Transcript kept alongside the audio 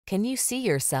Can you see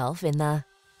yourself in the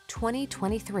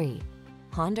 2023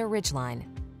 Honda Ridgeline?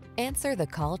 Answer the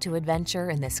call to adventure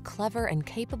in this clever and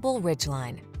capable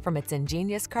Ridgeline. From its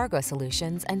ingenious cargo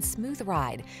solutions and smooth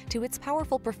ride to its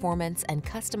powerful performance and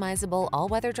customizable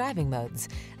all-weather driving modes,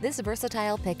 this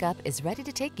versatile pickup is ready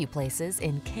to take you places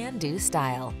in can-do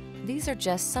style. These are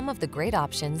just some of the great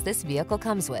options this vehicle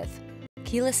comes with: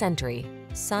 keyless entry,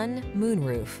 sun,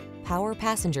 moonroof, power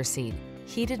passenger seat,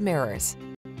 heated mirrors,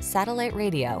 satellite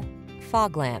radio,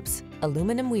 fog lamps,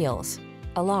 aluminum wheels,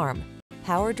 alarm,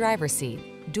 power driver seat,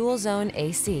 dual zone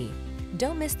AC.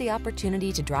 Don't miss the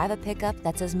opportunity to drive a pickup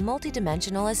that's as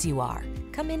multi-dimensional as you are.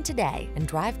 Come in today and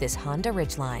drive this Honda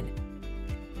Ridgeline.